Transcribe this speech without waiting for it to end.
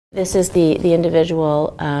This is the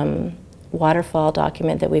individual Waterfall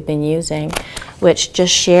document that we've been using, which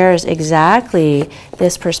just shares exactly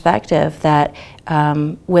this perspective that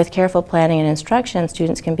with careful planning and instruction,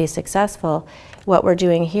 students can be successful. What we're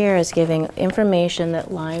doing here is giving information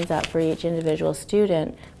that lines up for each individual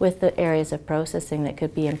student with the areas of processing that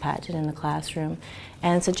could be impacted in the classroom,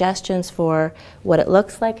 and suggestions for what it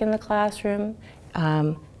looks like in the classroom,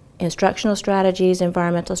 instructional strategies,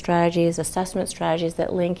 environmental strategies, assessment strategies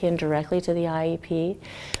that link in directly to the IEP.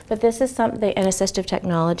 But this is something, and assistive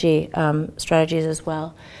technology strategies as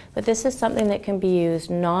well. But this is something that can be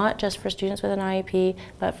used not just for students with an IEP,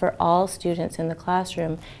 but for all students in the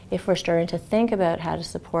classroom if we're starting to think about how to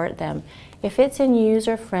support them. If it's in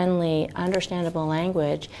user-friendly, understandable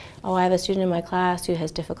language, oh, I have a student in my class who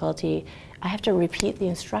has difficulty, I have to repeat the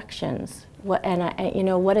instructions. What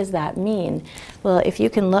does that mean? Well, if you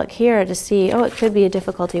can look here to see, oh, it could be a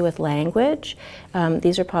difficulty with language.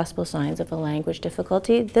 These are possible signs of a language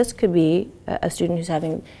difficulty. This could be a student who's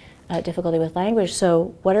having difficulty with language.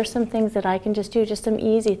 So what are some things that I can just do, just some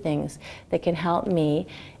easy things that can help me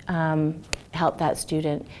help that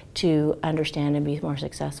student to understand and be more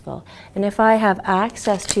successful. And if I have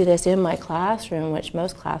access to this in my classroom, which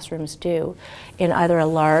most classrooms do, in either a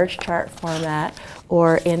large chart format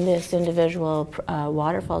or in this individual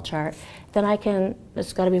waterfall chart, then I can,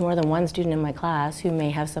 there's got to be more than one student in my class who may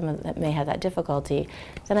have that difficulty.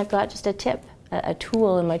 Then I've got just a tip, a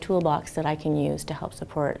tool in my toolbox that I can use to help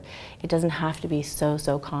support. It doesn't have to be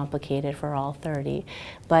so complicated for all 30,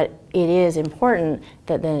 but it is important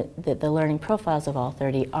that the learning profiles of all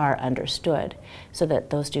 30 are understood so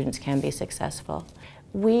that those students can be successful.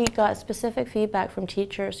 We got specific feedback from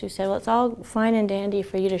teachers who said, well, it's all fine and dandy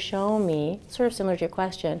for you to show me, sort of similar to your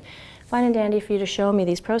question, fine and dandy for you to show me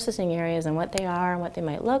these processing areas and what they are and what they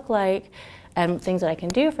might look like and things that I can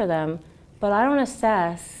do for them, but I don't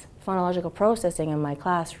assess phonological processing in my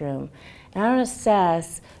classroom, and I don't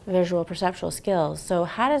assess visual perceptual skills. So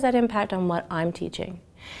how does that impact on what I'm teaching?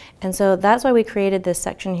 And so that's why we created this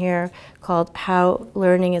section here called How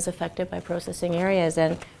Learning is Affected by Processing Areas,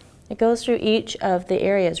 and it goes through each of the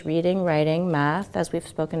areas: reading, writing, math, as we've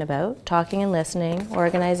spoken about, talking and listening,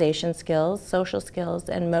 organization skills, social skills,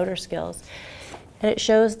 and motor skills. And it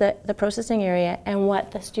shows the processing area and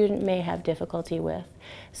what the student may have difficulty with.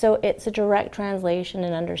 So it's a direct translation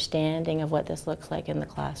and understanding of what this looks like in the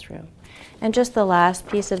classroom. And just the last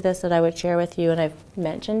piece of this that I would share with you, and I've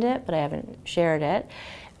mentioned it, but I haven't shared it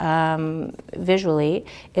visually,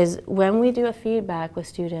 is when we do a feedback with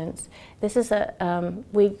students, this is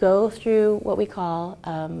we go through what we call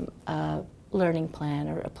a learning plan,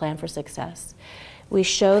 or a plan for success. We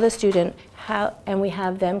show the student how, and we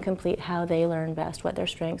have them complete how they learn best, what their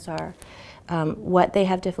strengths are, what they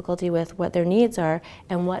have difficulty with, what their needs are,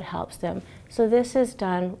 and what helps them. So this is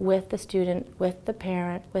done with the student, with the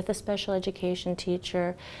parent, with the special education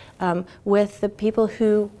teacher, with the people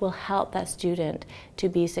who will help that student to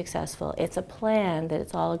be successful. It's a plan that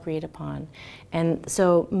it's all agreed upon. And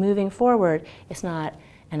so moving forward, it's not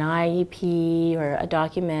an IEP or a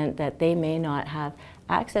document that they may not have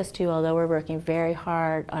access to, although we're working very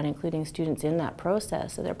hard on including students in that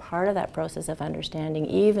process, so they're part of that process of understanding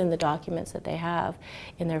even the documents that they have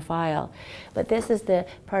in their file. But this is the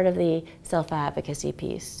part of the self-advocacy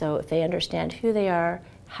piece. So if they understand who they are,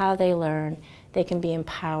 how they learn, they can be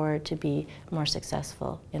empowered to be more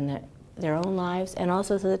successful in their own lives, and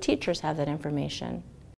also so the teachers have that information.